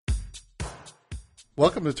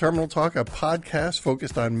Welcome to Terminal Talk, a podcast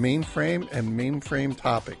focused on mainframe and mainframe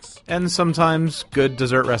topics. And sometimes good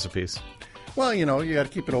dessert recipes. Well, you know, you got to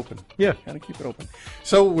keep it open. Yeah. Got to keep it open.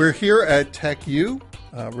 So we're here at TechU,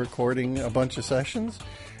 recording a bunch of sessions.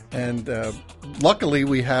 And luckily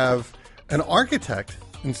we have an architect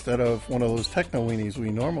instead of one of those techno-weenies we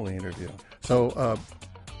normally interview. So,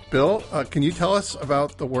 Bill, can you tell us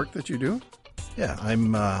about the work that you do? Yeah,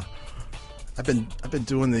 I've been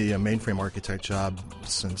doing the mainframe architect job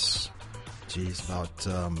since, about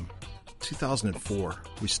 2004.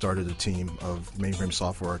 We started a team of mainframe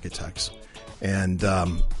software architects, and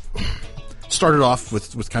started off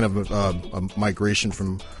with kind of a migration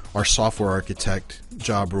from our software architect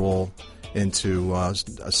job role into a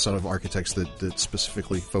set of architects that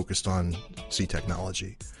specifically focused on C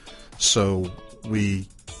technology. So we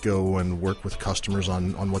go and work with customers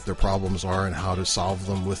on what their problems are and how to solve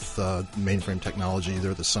them with mainframe technology,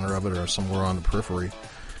 either at the center of it or somewhere on the periphery.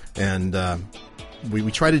 And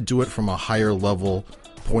we try to do it from a higher level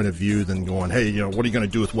point of view than going, hey, you know, what are you going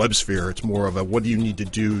to do with WebSphere? It's more of a, what do you need to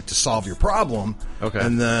do to solve your problem? Okay.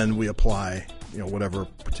 And then we apply, you know, whatever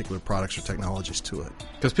particular products or technologies to it.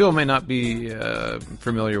 Because people may not be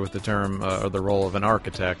familiar with the term or the role of an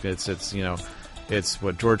architect. It's you know, it's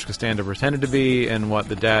what George Costanza pretended to be and what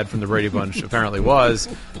the dad from the Brady Bunch apparently was.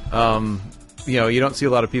 You know, you don't see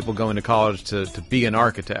a lot of people going to college to be an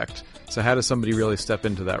architect. So how does somebody really step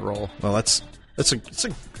into that role? Well, it's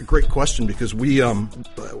a great question, because we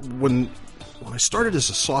when I started as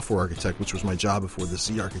a software architect, which was my job before the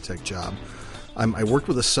Z architect job, I worked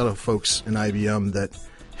with a set of folks in IBM that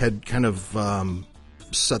had kind of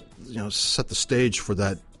set the stage for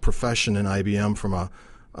that profession in IBM from a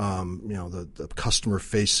the customer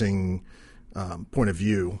facing point of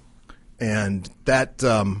view, and that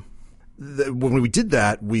when we did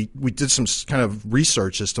that, we did some kind of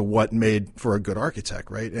research as to what made for a good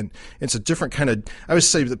architect, right? And it's a different kind of, I would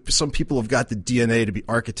say that some people have got the DNA to be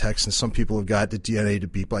architects and some people have got the DNA to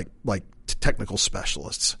be like technical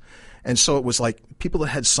specialists. And so it was like people that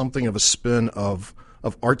had something of a spin of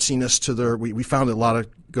artsiness to their, we found that a lot of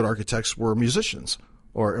good architects were musicians.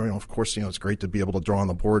 Or, you know, of course, you know, it's great to be able to draw on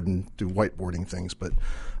the board and do whiteboarding things, but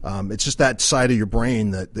it's just that side of your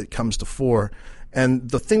brain that comes to fore.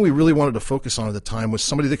 And the thing we really wanted to focus on at the time was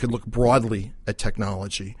somebody that could look broadly at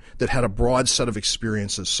technology, that had a broad set of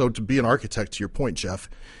experiences. So to be an architect, to your point, Jeff,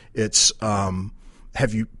 it's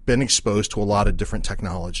have you been exposed to a lot of different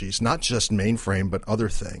technologies, not just mainframe, but other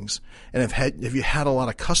things? And have you had a lot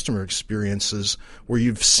of customer experiences where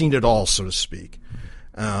you've seen it all, so to speak?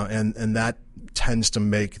 And that tends to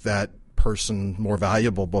make that person more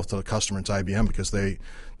valuable both to the customer and to IBM, because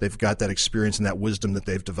they've got that experience and that wisdom that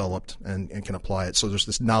they've developed and can apply it. So there's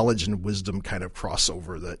this knowledge and wisdom kind of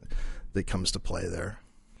crossover that comes to play there.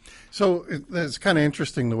 So it's kind of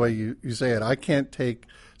interesting the way you say it. I can't take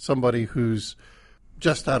somebody who's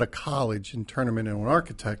just out of college and turn them into an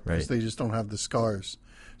architect, because they just don't have the scars.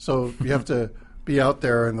 So you have to be out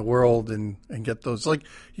there in the world and get those. Like,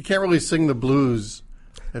 you can't really sing the blues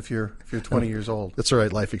if you're 20 years old. That's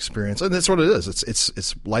right, life experience, and that's what it is.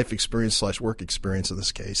 It's life experience / work experience in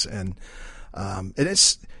this case, and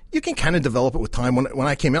it's, you can kind of develop it with time. When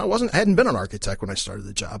I came out, I hadn't been an architect when I started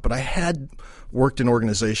the job, but I had worked in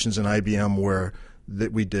organizations in IBM where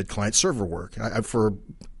that we did client server work. For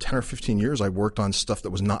 10 or 15 years, I worked on stuff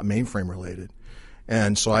that was not mainframe related,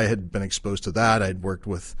 and so I had been exposed to that. I'd worked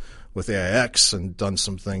with AIX and done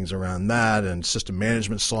some things around that, and system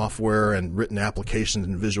management software and written applications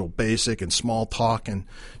in Visual Basic and Smalltalk, and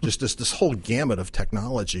just this whole gamut of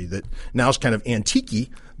technology that now is kind of antique-y,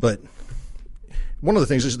 but one of the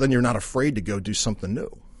things is then you're not afraid to go do something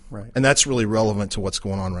new. Right. And that's really relevant to what's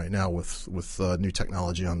going on right now with new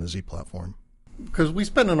technology on the Z platform. Because we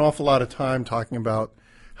spend an awful lot of time talking about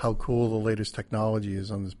how cool the latest technology is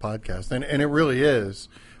on this podcast, and it really is.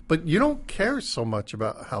 But you don't care so much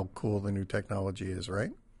about how cool the new technology is, right?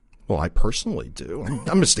 Well, I personally do.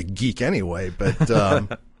 I'm just a geek anyway. But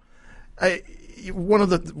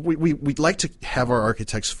we'd like to have our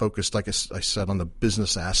architects focused, like I said, on the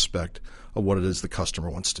business aspect of what it is the customer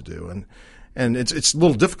wants to do, and it's a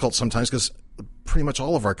little difficult sometimes because pretty much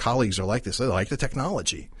all of our colleagues are like this. They like the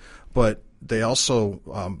technology, but they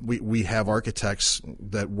also we have architects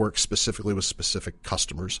that work specifically with specific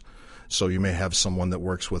customers. So you may have someone that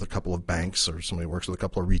works with a couple of banks, or somebody works with a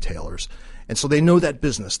couple of retailers. And so they know that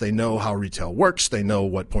business. They know how retail works. They know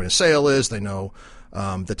what point of sale is. They know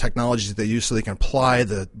the technologies that they use, so they can apply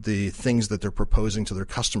the things that they're proposing to their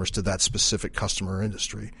customers to that specific customer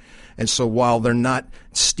industry. And so while they're not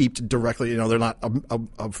steeped directly, they're not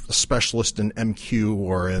a specialist in MQ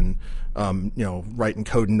or in writing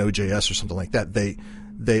code in Node.js or something like that.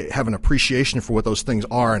 They have an appreciation for what those things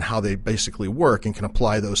are and how they basically work, and can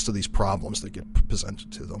apply those to these problems that get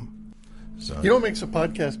presented to them. So, you know what makes a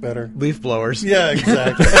podcast better? Leaf blowers. Yeah,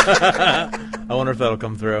 exactly. I wonder if that'll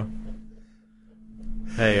come through.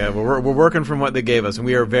 Hey, we're working from what they gave us, and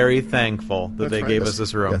we are very thankful that they gave us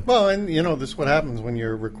this room. Yeah. Well, and this is what happens when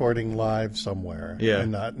you're recording live somewhere,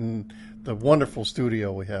 and not in the wonderful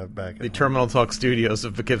studio we have back at the Terminal Talk Studios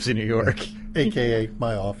of Poughkeepsie, New York, a.k.a.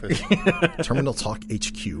 my office. Terminal Talk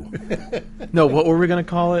HQ. No, what were we going to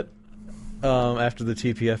call it after the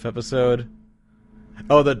TPF episode?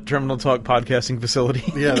 Oh, the Terminal Talk Podcasting Facility.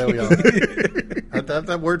 Yeah, there we go. Have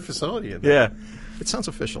that word facility in there. Yeah. It sounds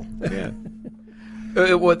official. Yeah.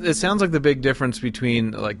 It sounds like the big difference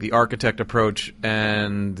between like the architect approach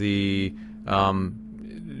and the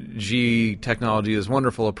G technology is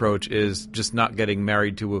wonderful approach is just not getting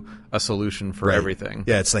married to a solution for everything.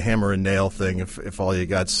 Yeah, it's the hammer and nail thing. If all you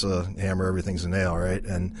got's a hammer, everything's a nail, right?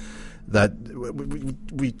 And that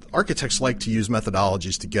we architects like to use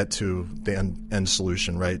methodologies to get to the end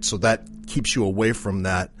solution, right? So that keeps you away from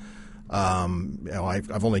that.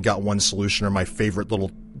 I've only got one solution or my favorite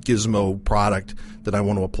little gizmo product that I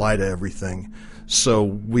want to apply to everything. So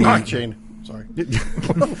we blockchain. Sorry,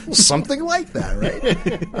 something like that,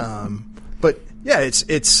 right? But yeah, it's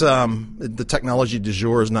the technology du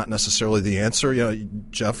jour is not necessarily the answer.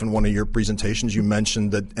 Jeff, in one of your presentations, you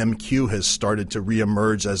mentioned that MQ has started to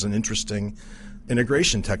reemerge as an interesting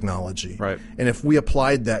integration technology. Right. And if we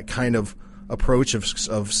applied that kind of approach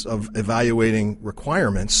of evaluating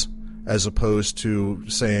requirements as opposed to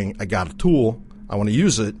saying, I got a tool, I want to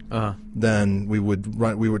use it, then we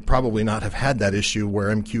would probably not have had that issue where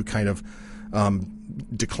MQ kind of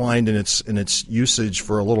declined in its usage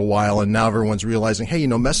for a little while, and now everyone's realizing, hey,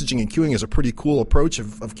 messaging and queuing is a pretty cool approach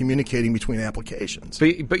of communicating between applications.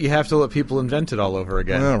 But you have to let people invent it all over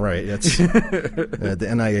again. Oh, right. It's, the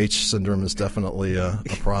NIH syndrome is definitely a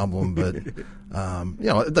problem. But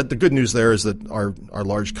the good news there is that our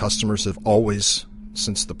large customers have always,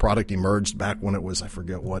 since the product emerged back when it was, I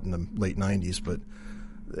forget what, in the late 90s, but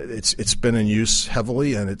it's been in use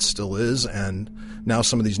heavily, and it still is. And now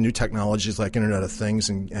some of these new technologies like Internet of Things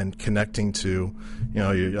and connecting to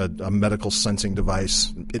a medical sensing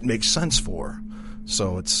device, it makes sense for.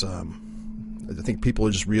 So it's I think people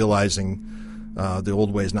are just realizing the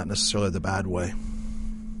old way is not necessarily the bad way.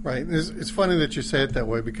 Right. It's funny that you say it that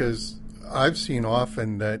way, because I've seen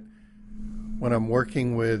often that when I'm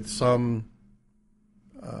working with some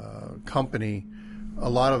company, a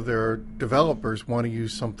lot of their developers want to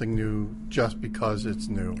use something new just because it's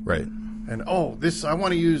new. Right. And, I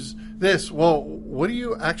want to use this. Well, what do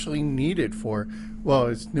you actually need it for? Well,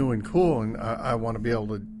 it's new and cool, and I want to be able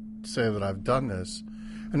to say that I've done this.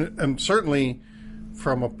 And certainly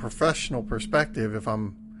from a professional perspective, if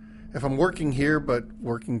I'm working here but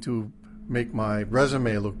working to make my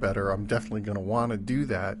resume look better, I'm definitely going to want to do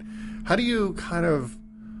that. How do you kind of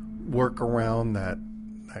work around that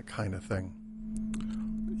kind of thing?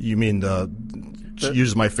 You mean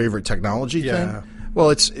use my favorite technology thing? Well,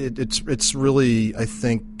 it's really, I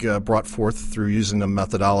think, brought forth through using a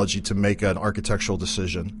methodology to make an architectural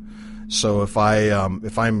decision. So if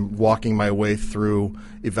I'm walking my way through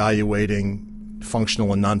evaluating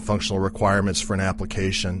functional and non-functional requirements for an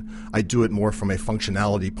application, I do it more from a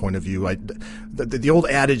functionality point of view. The old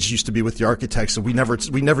adage used to be with the architects that we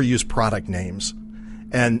never use product names.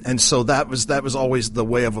 And so that was always the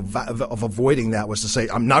way of avoiding that, was to say,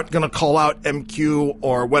 I'm not going to call out MQ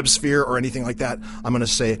or WebSphere or anything like that. I'm going to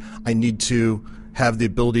say I need to have the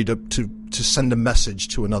ability to send a message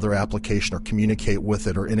to another application or communicate with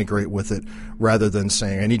it or integrate with it, rather than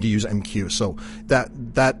saying I need to use MQ. So that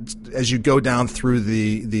as you go down through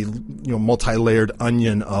the multi-layered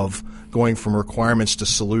onion of going from requirements to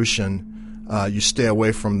solution, you stay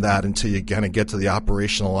away from that until you kind of get to the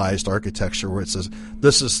operationalized architecture, where it says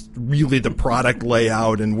this is really the product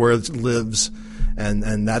layout and where it lives,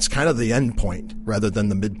 and that's kind of the end point rather than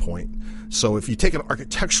the midpoint. So if you take an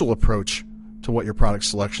architectural approach to what your product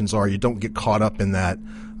selections are, you don't get caught up in that.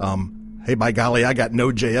 Hey, by golly, I got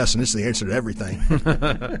Node.js, and this is the answer to everything.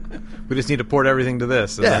 We just need to port everything to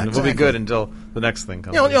this, and then we'll be good until the next thing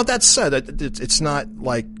comes. That said, it's not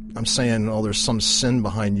like I'm saying, there's some sin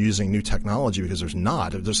behind using new technology, because there's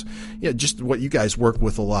not. There's just what you guys work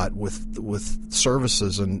with a lot with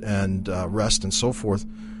services and REST and so forth.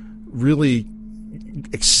 Really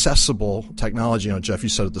accessible technology. Jeff, you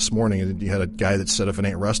said it this morning, and you had a guy that said, if it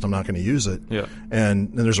ain't REST, I'm not going to use it. Yeah.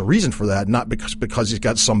 And there's a reason for that, not because he's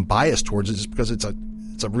got some bias towards it, just because it's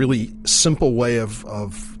a really simple way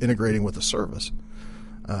of integrating with the service.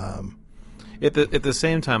 At the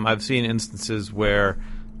same time, I've seen instances where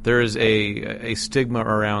there is a stigma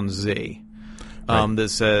around Z. That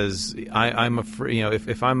says I'm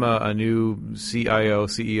if I'm a new CIO,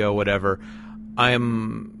 CEO, whatever, I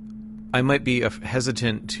might be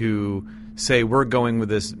hesitant to say we're going with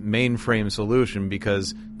this mainframe solution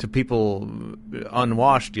because to people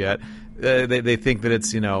unwashed yet, they think that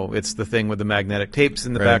it's it's the thing with the magnetic tapes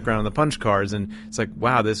in the background and the punch cards, and it's like,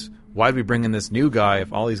 wow, why'd we bring in this new guy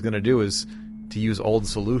if all he's going to do is to use old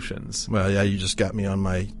solutions? Well, yeah, you just got me on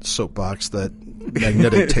my soapbox that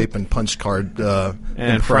magnetic tape and punch card and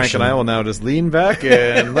impression. Frank and I will now just lean back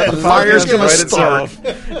and let the fire's going to start.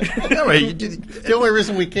 The only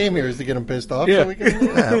reason we came here is to get him pissed off. Yeah. So we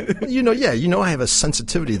can... I have a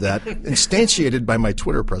sensitivity to that, instantiated by my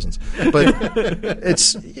Twitter presence. But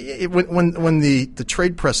when the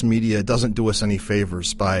trade press media doesn't do us any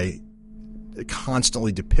favors by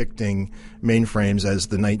constantly depicting mainframes as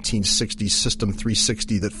the 1960s System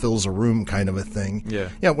 360 that fills a room kind of a thing.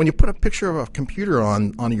 Yeah. When you put a picture of a computer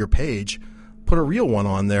on your page, put a real one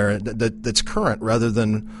on there that's current rather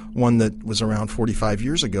than one that was around 45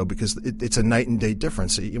 years ago, because it's a night and day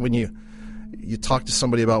difference. When you talk to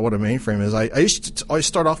somebody about what a mainframe is, I used to always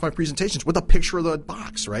start off my presentations with a picture of the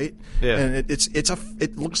box, right? Yeah. And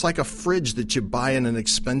it looks like a fridge that you buy in an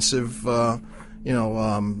expensive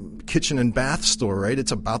kitchen and bath store, right?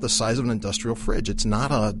 It's about the size of an industrial fridge. It's not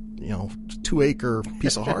a 2-acre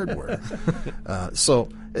piece of hardware.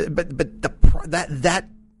 That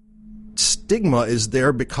stigma is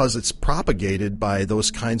there because it's propagated by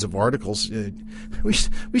those kinds of articles. We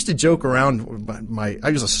used to joke around.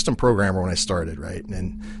 I was a system programmer when I started, right?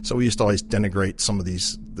 And so we used to always denigrate some of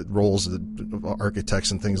the roles of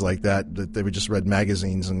architects and things like that. That they would just read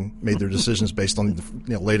magazines and made their decisions based on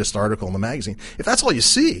the latest article in the magazine. If that's all you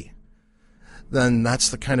see, then that's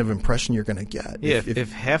the kind of impression you're going to get. Yeah,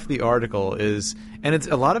 if half the article is, and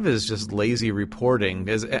a lot of it is just lazy reporting.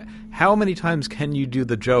 How many times can you do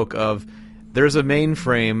the joke of there's a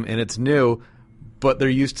mainframe and it's new, but there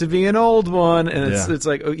used to be an old one, and it's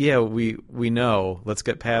like, oh yeah, we know. Let's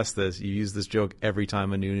get past this. You use this joke every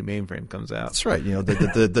time a new mainframe comes out. That's right.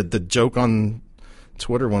 The joke on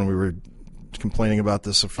Twitter when we were complaining about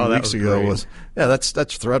this a few weeks ago was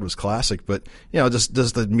that thread was classic. But does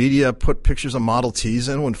the media put pictures of Model Ts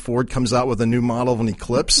in when Ford comes out with a new model of an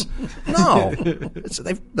Eclipse? No,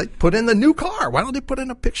 they put in the new car. Why don't they put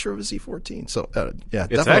in a picture of a Z14? So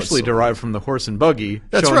it's actually derived from the horse and buggy.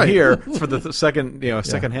 That's shown right. Here for the second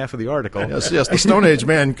half of the article. Yes, the Stone Age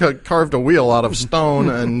man carved a wheel out of stone,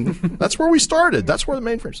 and that's where we started. That's where the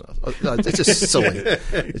mainframe started. It's just silly.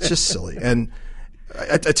 It's just silly. And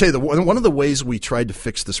I tell you, one of the ways we tried to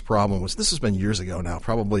fix this problem was, this has been years ago now,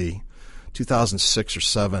 probably 2006 or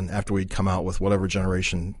 2007, after we'd come out with whatever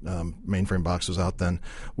generation mainframe box was out then.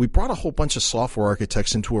 We brought a whole bunch of software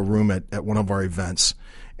architects into a room at one of our events,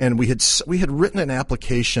 and we had written an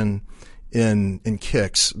application in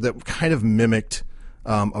Kix that kind of mimicked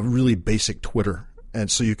a really basic Twitter, and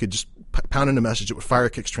so you could just pound in a message, it would fire a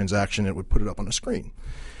Kix transaction, and it would put it up on the screen.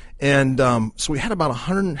 And so we had about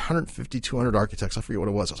 150, 200 architects. I forget what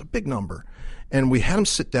it was. It was a big number. And we had them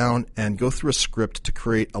sit down and go through a script to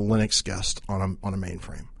create a Linux guest on a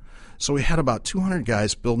mainframe. So we had about 200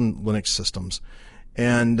 guys building Linux systems.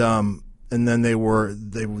 And then they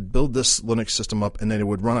would build this Linux system up, and then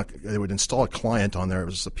they would install a client on there. It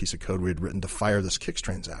was a piece of code we had written to fire this Kix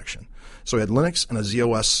transaction. So we had Linux and a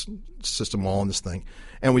ZOS system all in this thing.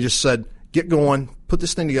 And we just said, get going, put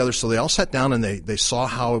this thing together. So they all sat down and they saw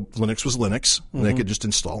how Linux was Linux, and they could just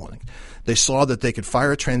install Linux. They saw that they could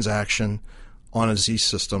fire a transaction on a Z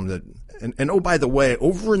system and oh, by the way,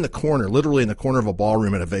 over in the corner, literally in the corner of a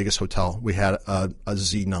ballroom at a Vegas hotel, we had a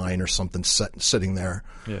Z9 or something sitting there.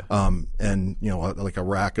 Yeah. And, like a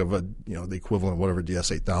rack of the equivalent of whatever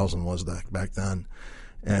DS8000 was back then.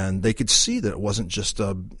 And they could see that it wasn't just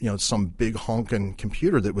some big honking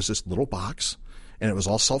computer, that was this little box. And it was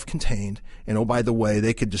all self-contained. And oh, by the way,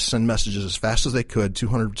 they could just send messages as fast as they could,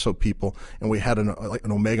 200 or so people. And we had an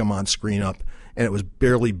Omegamon screen up, and it was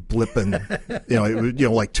barely blipping,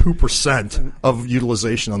 like 2% of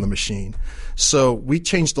utilization on the machine. So we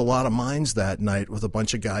changed a lot of minds that night with a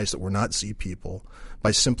bunch of guys that were not Z people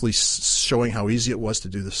by simply showing how easy it was to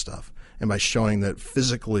do this stuff, and by showing that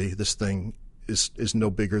physically this thing is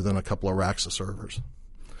no bigger than a couple of racks of servers.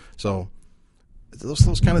 So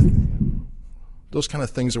those kind of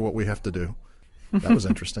things are what we have to do. That was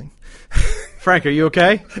interesting. Frank, are you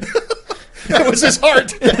okay? That was his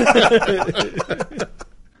heart.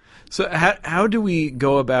 So how do we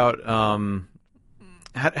go about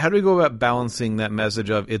how do we go about balancing that message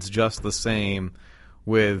of it's just the same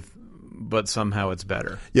with but somehow it's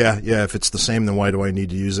better. Yeah. If it's the same, then why do I need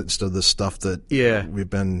to use it instead of the stuff that we've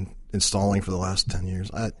been installing for the last 10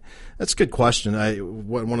 years? That's a good question.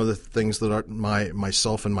 One of the things that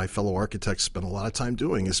myself and my fellow architects spend a lot of time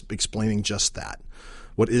doing is explaining just that.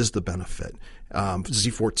 What is the benefit?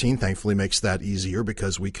 Z14 thankfully makes that easier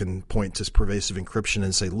because we can point to pervasive encryption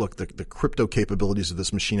and say, look, the crypto capabilities of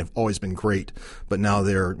this machine have always been great, but now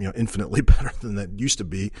they're infinitely better than that used to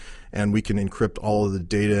be, and we can encrypt all of the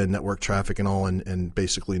data and network traffic and all, and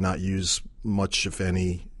basically not use much, if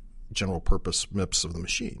any, general purpose MIPS of the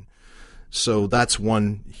machine. So that's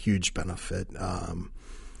one huge benefit.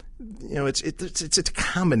 It's a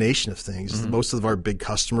combination of things. Mm-hmm. Most of our big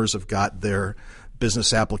customers have got their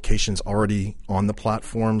business applications already on the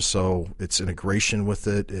platform, so it's integration with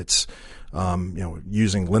it. It's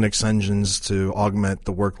using Linux engines to augment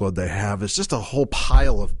the workload they have. It's just a whole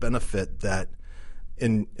pile of benefit that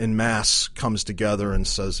in mass comes together and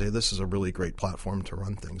says, hey, this is a really great platform to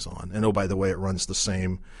run things on. And oh, by the way, it runs the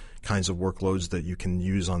same kinds of workloads that you can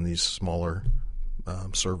use on these smaller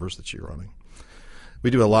servers that you're running.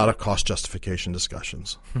 We do a lot of cost justification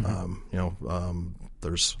discussions. Mm-hmm.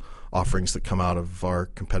 There's offerings that come out of our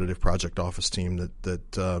competitive project office team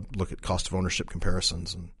that look at cost of ownership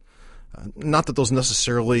comparisons, and not that those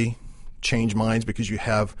necessarily change minds, because you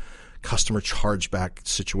have customer chargeback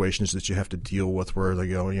situations that you have to deal with where they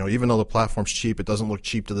go, even though the platform's cheap, it doesn't look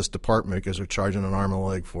cheap to this department because they're charging an arm and a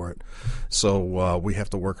leg for it. So we have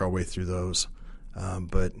to work our way through those.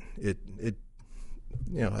 But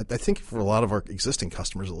I think for a lot of our existing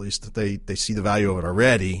customers, at least, they see the value of it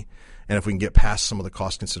already. And if we can get past some of the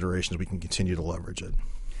cost considerations, we can continue to leverage it.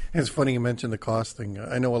 It's funny you mentioned the cost thing.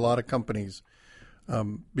 I know a lot of companies,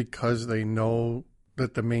 because they know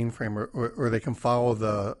that the mainframe, or they can follow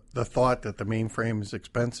the thought that the mainframe is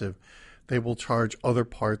expensive, they will charge other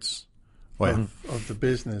parts of the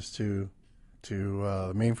business to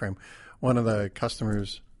the mainframe. One of the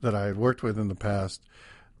customers that I had worked with in the past,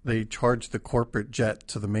 they charged the corporate jet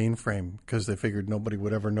to the mainframe because they figured nobody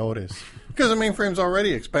would ever notice. Because the mainframe's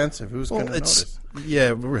already expensive. Who's going to notice?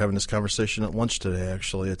 Yeah, we were having this conversation at lunch today,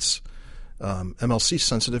 actually. It's MLC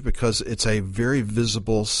sensitive because it's a very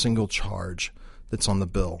visible single charge that's on the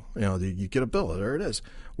bill. You get a bill, there it is.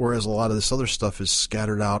 Whereas a lot of this other stuff is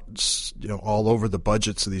scattered out, all over the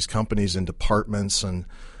budgets of these companies and departments and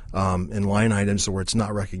in line items where it's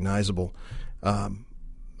not recognizable.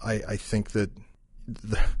 I think that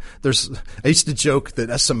I used to joke that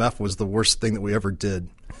SMF was the worst thing that we ever did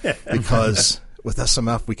because with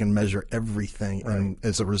SMF we can measure everything, right. And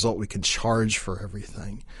as a result we can charge for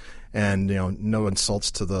everything. And no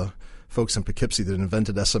insults to the folks in Poughkeepsie that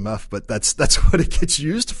invented SMF, but that's what it gets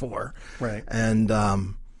used for. Right. And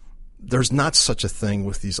there's not such a thing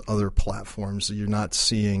with these other platforms. You're not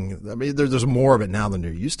seeing. I mean, there's more of it now than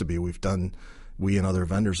there used to be. We and other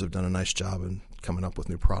vendors have done a nice job in coming up with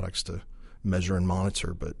new products to measure and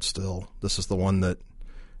monitor, but still, this is the one that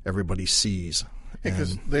everybody sees.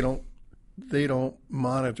 Because they don't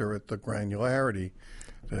monitor at the granularity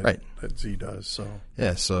that Z does. So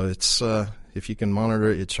so it's if you can monitor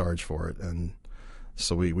it, you charge for it, and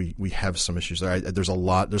so we have some issues there.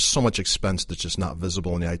 There's so much expense that's just not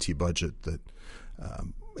visible in the IT budget that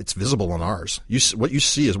it's visible on ours. What you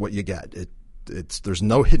see is what you get. There's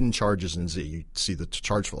no hidden charges in Z. You see the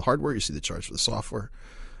charge for the hardware, you see the charge for the software.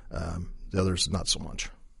 The others, not so much.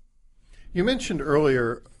 You mentioned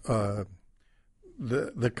earlier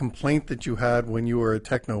the complaint that you had when you were a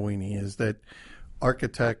Techno Weenie is that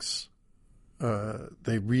architects,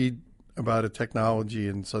 they read about a technology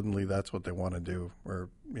and suddenly that's what they want to do, or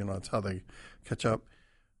it's how they catch up.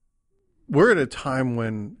 We're at a time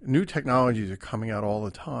when new technologies are coming out all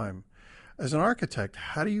the time. As an architect,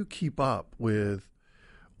 how do you keep up with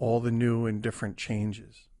all the new and different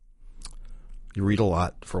changes? You read a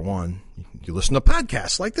lot, for one. You listen to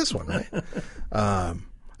podcasts like this one, right?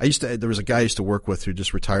 There was a guy I used to work with who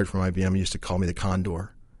just retired from IBM. He used to call me the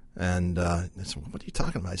Condor. And I said, what are you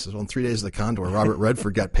talking about? He says, well, in 3 Days of the Condor, Robert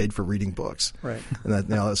Redford got paid for reading books. Right. And that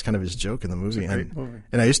was kind of his joke in the movie. It's a great movie.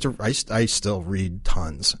 And I still read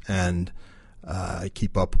tons. And I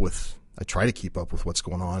try to keep up with what's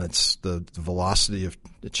going on. It's the velocity of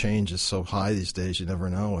the change is so high these days. You never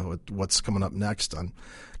know what's coming up next. I'm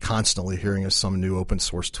constantly hearing of some new open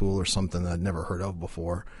source tool or something that I'd never heard of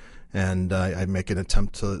before, and I make an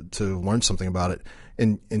attempt to learn something about it.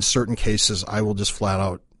 In certain cases, I will just flat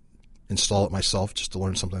out install it myself just to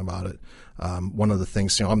learn something about it. One of the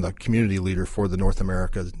things, I'm the community leader for the North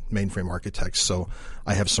America mainframe architects, so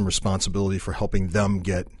I have some responsibility for helping them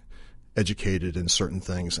get educated in certain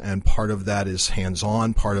things, and part of that is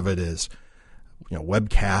hands-on, part of it is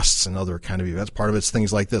webcasts and other kind of events. Part of it's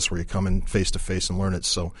things like this where you come in face to face and learn it.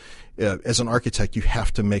 So as an architect, you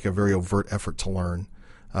have to make a very overt effort to learn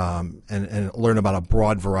and learn about a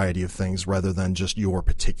broad variety of things rather than just your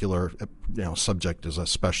particular subject as a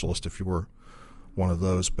specialist if you were one of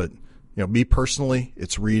those. But me personally,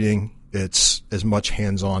 it's reading. It's as much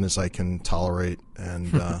hands-on as I can tolerate,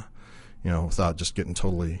 and without just getting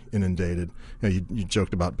totally inundated. You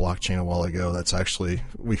joked about blockchain a while ago. That's actually,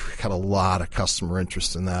 we've got a lot of customer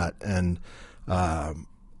interest in that, and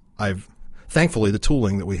thankfully the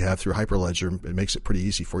tooling that we have through Hyperledger, it makes it pretty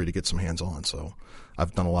easy for you to get some hands-on. So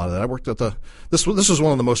I've done a lot of that. I worked at this was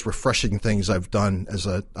one of the most refreshing things I've done as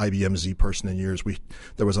a IBM Z person in years.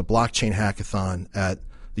 There was a blockchain hackathon at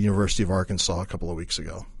the University of Arkansas a couple of weeks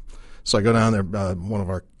ago. So I go down there, one of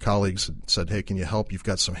our colleagues said, "Hey, can you help? You've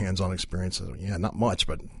got some hands-on experience." I said, "Yeah, not much,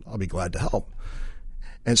 but I'll be glad to help."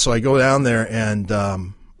 And so I go down there, and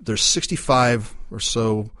there's 65 or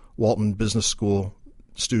so Walton Business School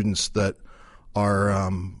students that are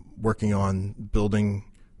working on building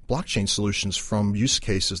blockchain solutions from use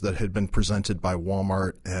cases that had been presented by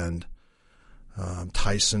Walmart and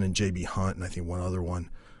Tyson and J.B. Hunt, and I think one other one.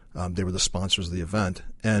 They were the sponsors of the event,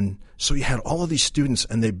 and so you had all of these students,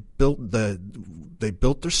 and they built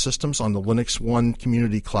their systems on the Linux One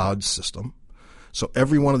community cloud system. So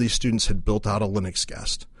every one of these students had built out a Linux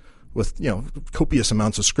guest with copious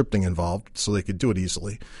amounts of scripting involved, so they could do it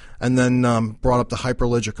easily, and then brought up the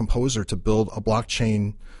Hyperledger Composer to build a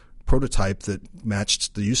blockchain prototype that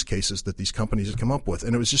matched the use cases that these companies had come up with,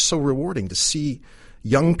 and it was just so rewarding to see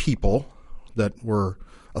young people that were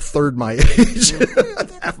a third my age,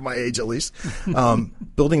 half my age at least,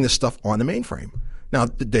 building this stuff on the mainframe. Now,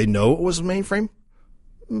 did they know it was a mainframe?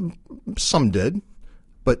 Some did,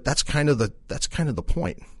 but that's kind of the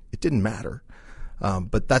point. It didn't matter,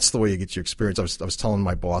 but that's the way you get your experience. I was telling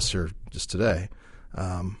my boss here just today,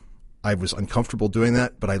 I was uncomfortable doing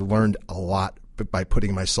that, but I learned a lot by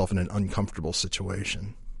putting myself in an uncomfortable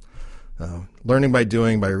situation. Learning by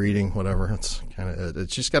doing, by reading, whatever.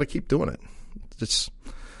 It's just got to keep doing it.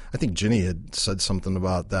 I think Ginny had said something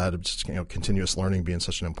about that, of just continuous learning being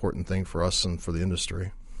such an important thing for us and for the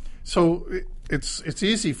industry. So it's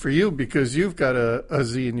easy for you because you've got a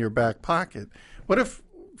Z in your back pocket. What if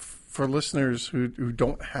for listeners who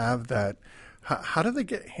don't have that, how do they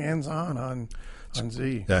get hands-on on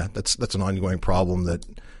Z? Yeah, that's an ongoing problem that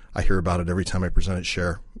I hear about it every time I present at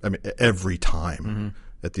Share. I mean, every time. Mm-hmm.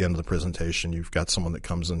 At the end of the presentation, you've got someone that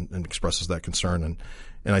comes in and expresses that concern,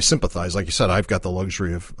 and I sympathize. Like you said, I've got the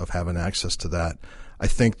luxury of having access to that. I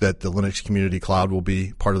think that the Linux Community Cloud will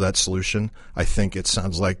be part of that solution. I think it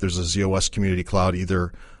sounds like there's a ZOS Community Cloud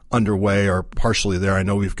either underway or partially there. I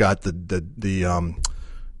know we've got the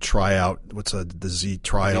tryout. The Z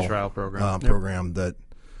trial program that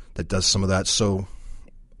does some of that. So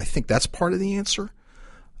I think that's part of the answer.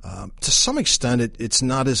 To some extent, it's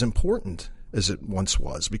not as important as it once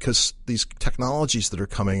was because these technologies that are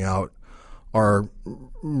coming out are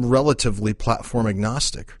relatively platform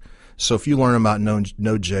agnostic. So if you learn about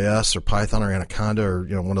Node.js or Python or Anaconda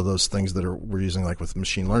or one of those things that we're using like with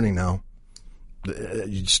machine learning now,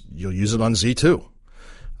 you'll use it on Z too.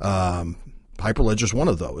 Hyperledger is one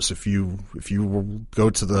of those. If you go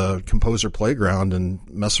to the Composer playground and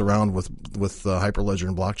mess around with Hyperledger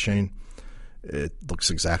and blockchain, it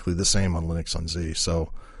looks exactly the same on Linux on Z.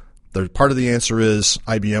 So part of the answer is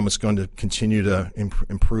IBM is going to continue to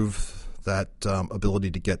improve that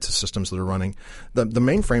ability to get to systems that are running. The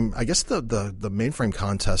mainframe, I guess the mainframe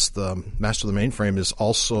contest, the Master of the Mainframe, is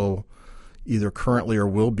also either currently or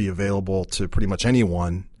will be available to pretty much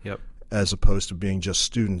anyone. Yep. As opposed to being just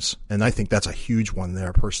students. And I think that's a huge one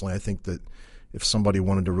there personally. I think that if somebody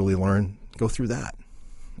wanted to really learn, go through that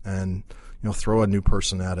and throw a new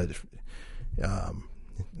person at it.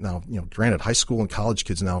 Now, granted, high school and college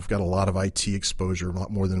kids now have got a lot of IT exposure, a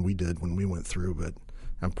lot more than we did when we went through. But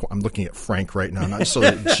I'm looking at Frank right now, not so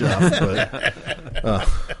Jeff, but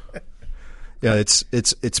it's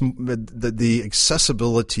the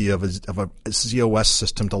accessibility of a ZOS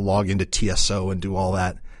system to log into TSO and do all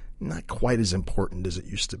that. Not quite as important as it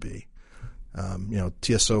used to be.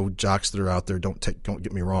 TSO jocks that are out there, don't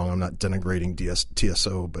get me wrong. I'm not denigrating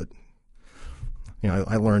TSO, but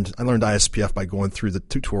I learned ISPF by going through the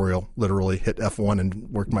tutorial. Literally hit F1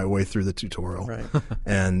 and worked my way through the tutorial. Right.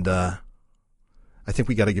 And I think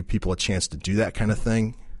we got to give people a chance to do that kind of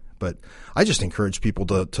thing. But I just encourage people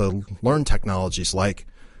to learn technologies like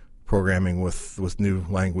programming with new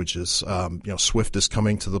languages. Swift is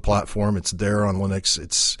coming to the platform. It's there on Linux.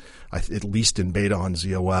 It's at least in beta on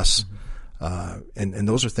ZOS. Mm-hmm. And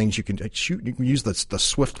those are things you can use the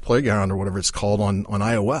Swift Playground or whatever it's called on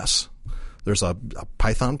iOS. There's a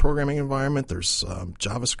Python programming environment. There's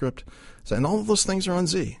JavaScript, and all of those things are on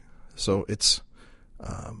Z. So it's,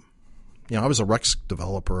 I was a Rex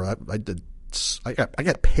developer. I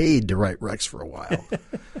got paid to write Rex for a while,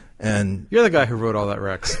 and you're the guy who wrote all that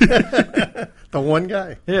Rex. The one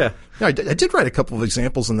guy. Yeah. I did write a couple of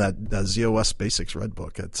examples in that ZOS Basics Red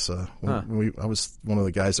book. It's I was one of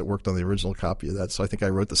the guys that worked on the original copy of that, so I think I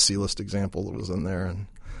wrote the C-list example that was in there. And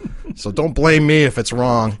so don't blame me if it's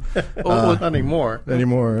wrong. Not anymore.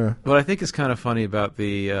 What I think is kind of funny about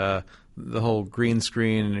the whole green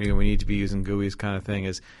screen, we need to be using GUIs kind of thing,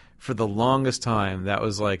 is for the longest time that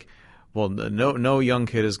was like, well, no young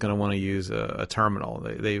kid is going to want to use a terminal.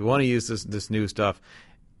 They want to use this new stuff.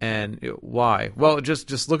 And why? Well,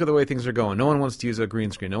 just look at the way things are going. No one wants to use a green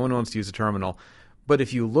screen. No one wants to use a terminal. But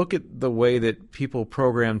if you look at the way that people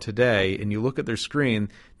program today and you look at their screen,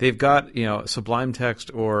 they've got Sublime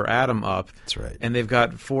Text or Atom up. That's right. And they've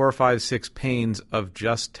got 4, 5, 6 panes of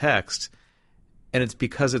just text. And it's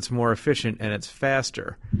because it's more efficient and it's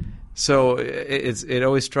faster. So it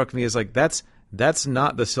always struck me as like that's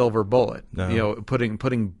not the silver bullet. No.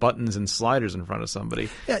 Putting buttons and sliders in front of somebody.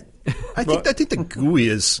 Yeah, I think the GUI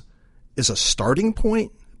is a starting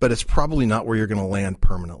point, but it's probably not where you're going to land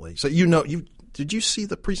permanently. So did you see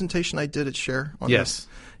the presentation I did at Share? Yes. This?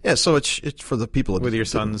 Yeah. So it's for the people with your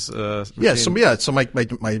son's. Yeah. So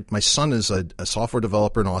my son is a software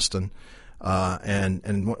developer in Austin.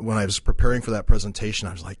 And when I was preparing for that presentation,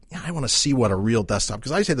 I was like, I want to see what a real desktop,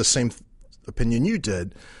 because I had the same opinion you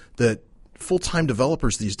did, that full-time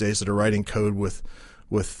developers these days that are writing code with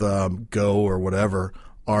Go or whatever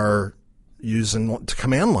are using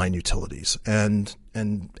command line utilities and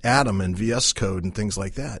Atom and VS Code and things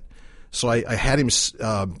like that. So I had him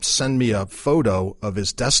send me a photo of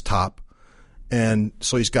his desktop, and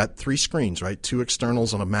so he's got 3 screens, right? 2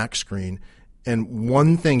 externals on a Mac screen. And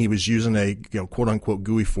one thing he was using a quote unquote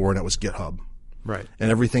GUI for, and it was GitHub. Right.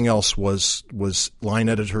 And everything else was line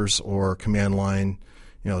editors or command line,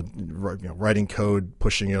 writing code,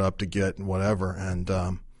 pushing it up to Git and whatever.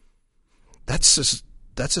 And that's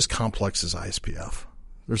as complex as ISPF.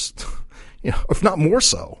 There's, if not more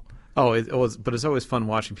so. Oh, but it's always fun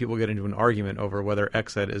watching people get into an argument over whether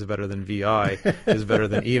XEd is better than VI, is better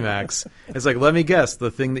than Emacs. It's like, let me guess, the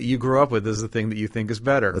thing that you grew up with is the thing that you think is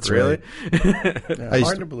better. That's really? Right.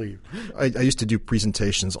 Hard to believe. I used to do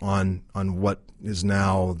presentations on what is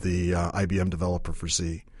now the IBM developer for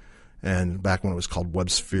Z. And back when it was called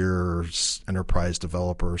WebSphere Enterprise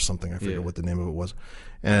Developer or something, I forget what the name of it was.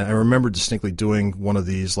 And I remember distinctly doing one of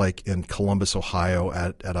these like in Columbus, Ohio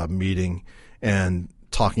at a meeting and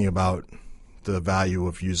talking about the value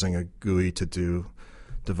of using a GUI to do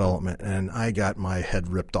development, and I got my head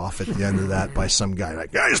ripped off at the end of that by some guy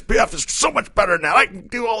like, ISPF is so much better now. I can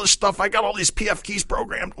do all this stuff. I got all these PF keys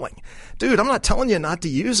programmed. I'm like, dude, I'm not telling you not to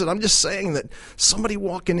use it. I'm just saying that somebody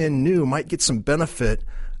walking in new might get some benefit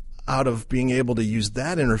out of being able to use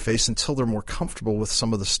that interface until they're more comfortable with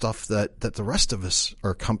some of the stuff that the rest of us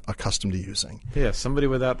are accustomed to using. Yeah, somebody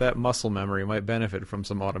without that muscle memory might benefit from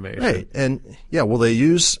some automation. Right, and will they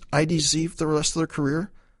use IDZ for the rest of their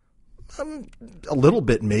career? A little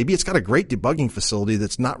bit, maybe. It's got a great debugging facility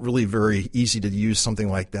that's not really very easy to use something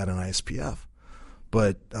like that in ISPF.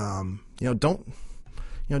 But don't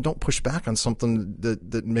push back on something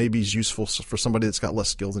that maybe is useful for somebody that's got less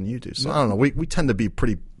skill than you do. So I don't know. We tend to be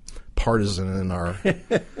pretty partisan in our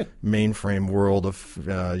mainframe world of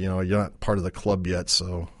you're not part of the club yet,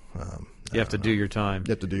 so you have to do your time.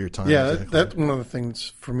 You have to do your time. Yeah, exactly. that's one of the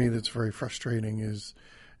things for me that's very frustrating is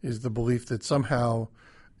the belief that somehow,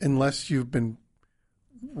 unless you've been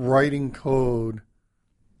writing code,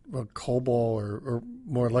 COBOL or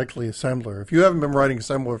more likely assembler, if you haven't been writing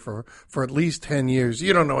assembler for at least 10 years,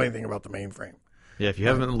 you don't know anything about the mainframe. Yeah, if you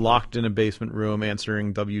haven't been locked in a basement room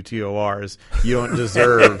answering WTORs, you don't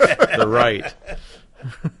deserve the right.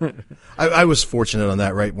 I was fortunate on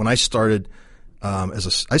that, right? When I started as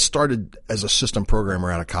a system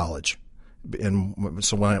programmer out of college. And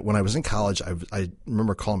so when I was in college, I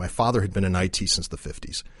remember calling. My father had been in IT since the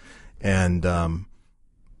 50s. And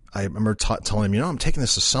I remember telling him, I'm taking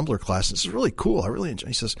this assembler class. This is really cool. I really enjoy it.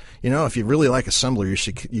 He says, if you really like assembler,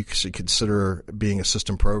 you should consider being a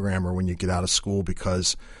system programmer when you get out of school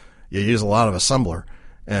because you use a lot of assembler.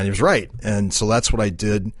 And he was right. And so that's what I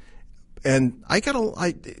did. And I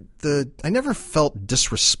never felt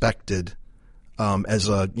disrespected as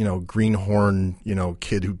a greenhorn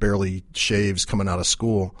kid who barely shaves coming out of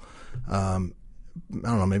school. I don't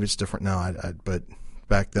know, maybe it's different now. But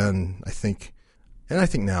back then, I think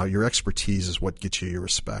now your expertise is what gets you your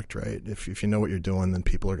respect, right? If you know what you're doing, then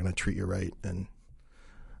people are going to treat you right. And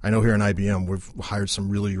I know here in IBM we've hired some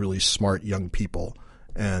really, really smart young people,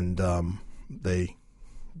 and they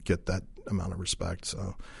get that amount of respect.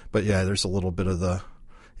 So, but yeah, there's a little bit of the,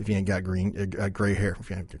 if you ain't got gray hair, if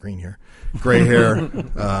you ain't got gray hair,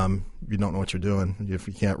 you don't know what you're doing. If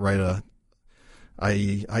you can't write a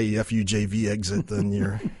IEFUJV exit, then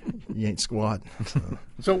you ain't squat.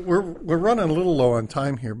 So we're running a little low on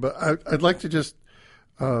time here, but I'd like to just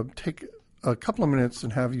take a couple of minutes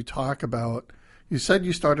and have you talk about. You said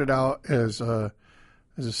you started out as a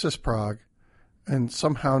sysprog, and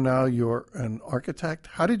somehow now you're an architect.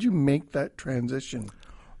 How did you make that transition?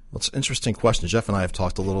 Well, it's an interesting question. Jeff and I have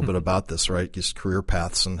talked a little bit about this, right? Just career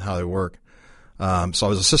paths and how they work. So I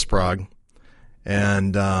was a sysprog,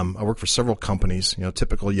 and I worked for several companies.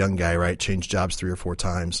 Typical young guy, right? Changed jobs 3 or 4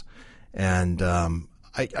 times, and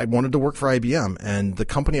I wanted to work for IBM. And the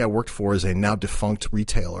company I worked for is a now defunct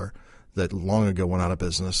retailer that long ago went out of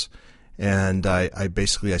business. And I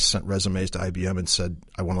sent resumes to IBM and said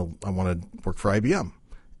I want to work for IBM,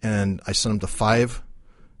 and I sent them to 5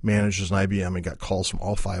 managers in IBM and got calls from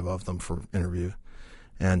all 5 of them for interview,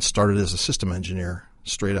 and started as a system engineer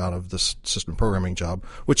straight out of this system programming job,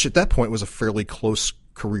 which at that point was a fairly close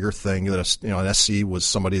career thing. That an SC was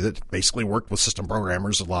somebody that basically worked with system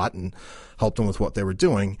programmers a lot and helped them with what they were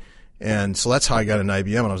doing, and so that's how I got into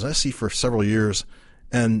IBM. And I was an SC for several years.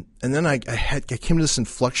 And then I came to this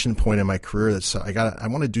inflection point in my career that said I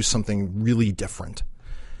want to do something really different.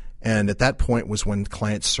 And at that point was when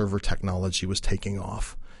client server technology was taking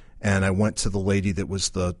off. And I went to the lady that was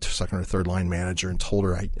the second or third line manager and told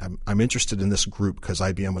her I'm interested in this group because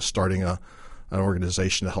IBM was starting an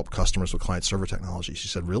organization to help customers with client server technology. She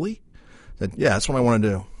said, "Really?" I said, "Yeah, that's what I want to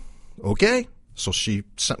do." Okay. So she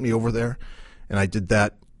sent me over there, and I did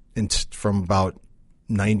that from about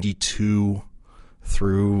 92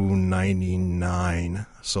 through 99,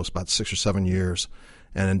 so it's about 6 or 7 years.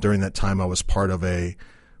 And during that time, I was part of a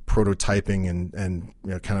prototyping and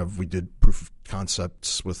we did proof of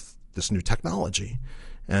concepts with this new technology,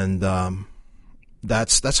 and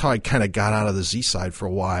that's how I kind of got out of the Z side for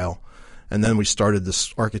a while. And then we started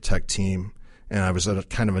this architect team, and I was at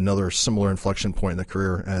kind of another similar inflection point in the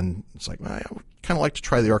career, and it's like I would kind of like to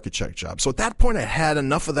try the architect job. So at that point, I had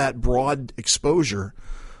enough of that broad exposure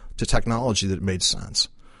to technology that it made sense.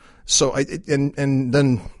 So then,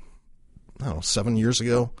 I don't know, 7 years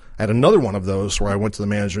ago, I had another one of those where I went to the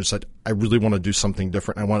manager and said, I really want to do something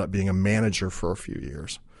different. I wound up being a manager for a few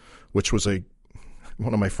years, which was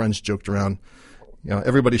one of my friends joked around,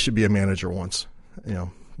 everybody should be a manager once.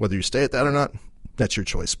 Whether you stay at that or not, that's your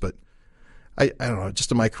choice. But I don't know,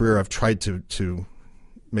 just in my career, I've tried to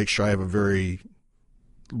make sure I have a very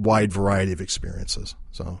wide variety of experiences.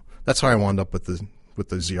 So that's how I wound up with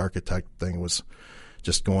the Z Architect thing, was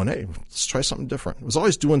just going, hey, let's try something different. It was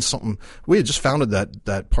always doing something. We had just founded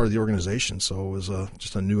that part of the organization, so it was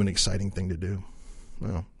just a new and exciting thing to do.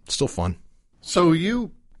 It's still fun. So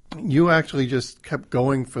you actually just kept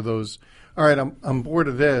going for those. All right, I'm bored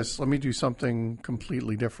of this. Let me do something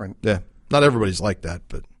completely different. Yeah, not everybody's like that,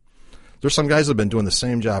 but there's some guys that have been doing the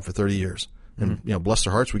same job for 30 years. And, bless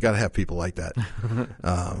their hearts, we got to have people like that.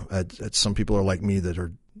 Some people are like me that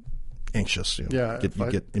are anxious. Get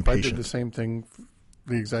impatient. If I did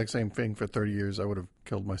the exact same thing for 30 years, I would have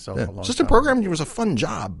killed myself a long time. System programming was a fun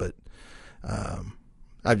job, but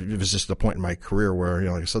it was just a point in my career where,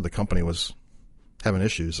 like I said, the company was having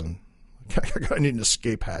issues, and I need an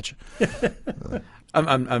escape hatch.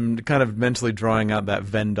 I'm kind of mentally drawing out that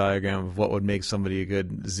Venn diagram of what would make somebody a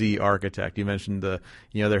good Z architect. You mentioned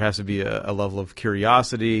there has to be a level of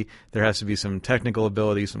curiosity, there has to be some technical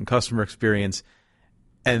ability, some customer experience,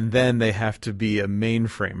 and then they have to be a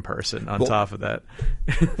mainframe person on top of that.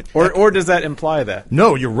 or does that imply that?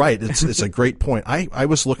 No, you're right. It's a great point. I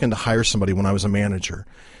was looking to hire somebody when I was a manager,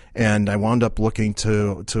 and I wound up looking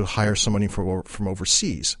to hire somebody from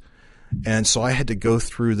overseas. And so I had to go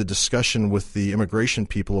through the discussion with the immigration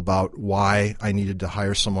people about why I needed to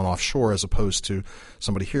hire someone offshore as opposed to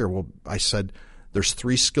somebody here. Well, I said, there's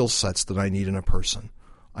 3 skill sets that I need in a person.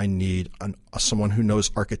 I need someone who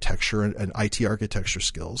knows architecture and IT architecture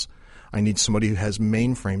skills. I need somebody who has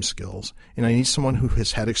mainframe skills. And I need someone who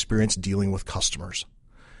has had experience dealing with customers.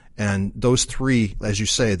 And those 3, as you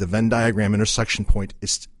say, the Venn diagram intersection point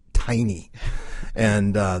is tiny.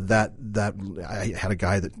 And that I had a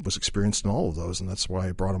guy that was experienced in all of those, and that's why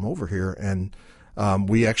I brought him over here. And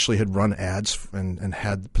we actually had run ads and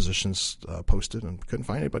had positions posted, and couldn't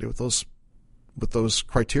find anybody with those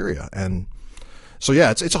criteria. And so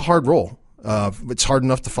yeah, it's a hard role. It's hard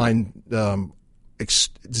enough to find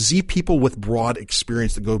Z people with broad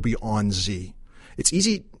experience that go beyond Z. It's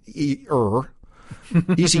easier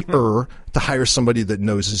easier to hire somebody that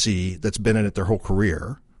knows Z, that's been in it their whole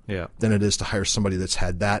career, than it is to hire somebody that's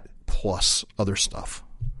had that plus other stuff.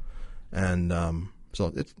 And and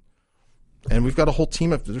we've got a whole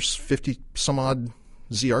team of, there's 50 some odd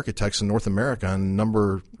Z architects in North America and a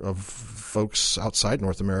number of folks outside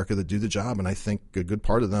North America that do the job, and I think a good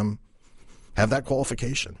part of them have that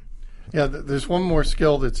qualification. Yeah, there's one more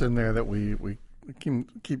skill that's in there that we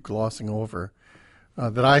keep glossing over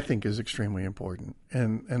that I think is extremely important,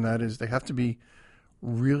 and that is they have to be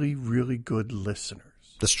really, really good listeners.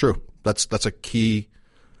 That's true. That's a key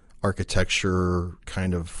architecture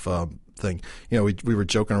kind of thing. You know, we were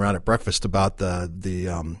joking around at breakfast about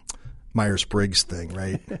the Myers-Briggs thing,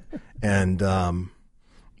 right? And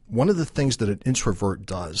one of the things that an introvert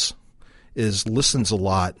does is listens a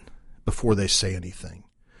lot before they say anything.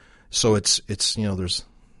 So it's there's a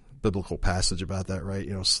biblical passage about that, right?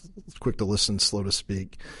 Quick to listen, slow to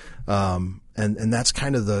speak. And that's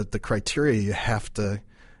kind of the criteria you have to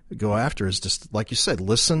go after, is just, like you said,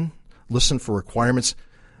 listen for requirements,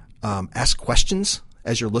 ask questions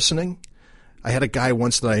as you're listening. I had a guy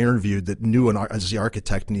once that I interviewed that knew a Z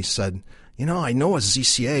architect, and he said, I know a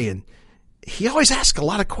ZCA, and he always asks a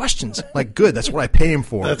lot of questions. Like, good, that's what I pay him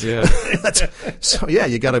for. So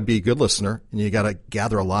you got to be a good listener, and you got to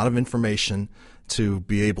gather a lot of information to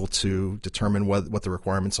be able to determine what the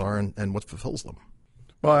requirements are and what fulfills them.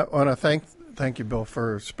 Well, I want to thank you, Bill,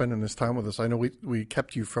 for spending this time with us. I know we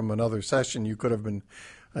kept you from another session you could have been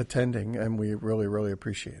attending, and we really, really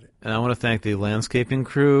appreciate it. And I want to thank the landscaping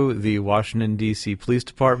crew, the Washington, D.C. Police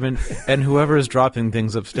Department, and whoever is dropping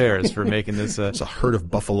things upstairs for making this it's a herd of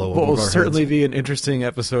buffalo. Will certainly be an interesting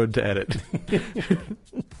episode to edit.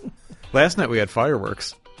 Last night we had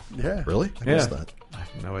fireworks. Yeah. Really? I missed that. I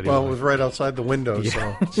have no idea. Well, it was right outside the window,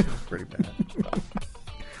 so it's pretty bad.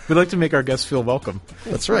 We'd like to make our guests feel welcome.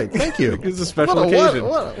 That's right. Thank you. It's a special occasion.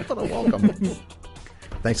 What a welcome.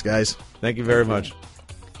 Thanks, guys. Thank you very much.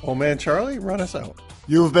 Old man Charlie, run us out.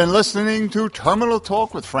 You've been listening to Terminal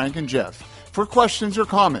Talk with Frank and Jeff. For questions or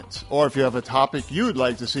comments, or if you have a topic you'd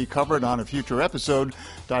like to see covered on a future episode,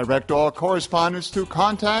 direct all correspondence to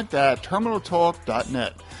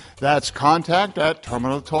contact@terminaltalk.net. That's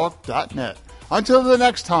contact@terminaltalk.net. Until the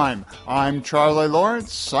next time, I'm Charlie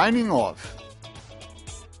Lawrence, signing off.